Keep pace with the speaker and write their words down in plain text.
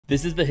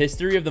This is the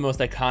history of the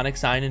most iconic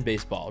sign in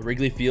baseball,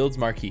 Wrigley Field's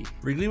marquee.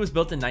 Wrigley was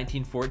built in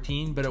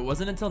 1914, but it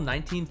wasn't until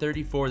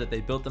 1934 that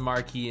they built the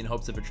marquee in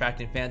hopes of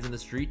attracting fans in the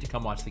street to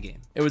come watch the game.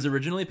 It was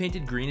originally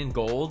painted green and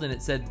gold, and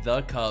it said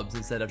 "The Cubs"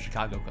 instead of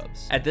Chicago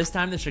Cubs. At this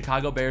time, the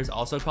Chicago Bears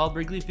also called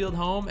Wrigley Field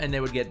home, and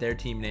they would get their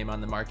team name on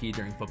the marquee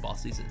during football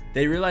season.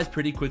 They realized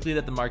pretty quickly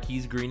that the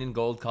marquee's green and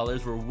gold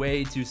colors were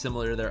way too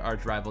similar to their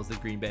arch rivals, the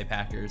Green Bay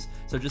Packers,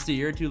 so just a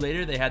year or two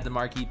later, they had the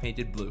marquee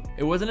painted blue.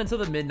 It wasn't until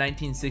the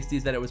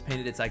mid-1960s that it was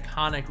painted its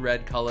iconic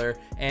red color,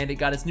 and it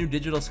got its new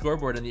digital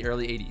scoreboard in the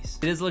early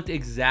 80s. It has looked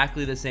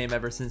exactly the same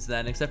ever since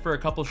then, except for a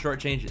couple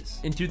short changes.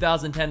 In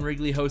 2010,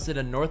 Wrigley hosted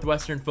a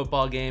Northwestern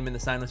football game, and the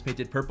sign was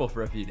painted purple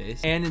for a few days.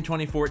 And in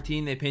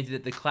 2014, they painted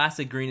it the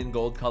classic green and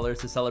gold colors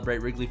to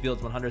celebrate Wrigley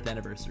Field's 100th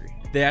anniversary.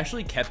 They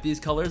actually kept these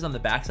colors on the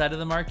backside of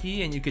the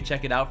marquee, and you could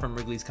check it out from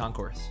Wrigley's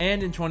concourse.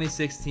 And in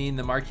 2016,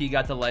 the marquee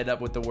got to light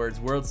up with the words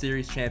 "World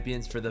Series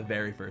Champions" for the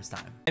very first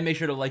time. And make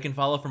sure to like and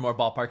follow for more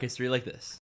ballpark history like this.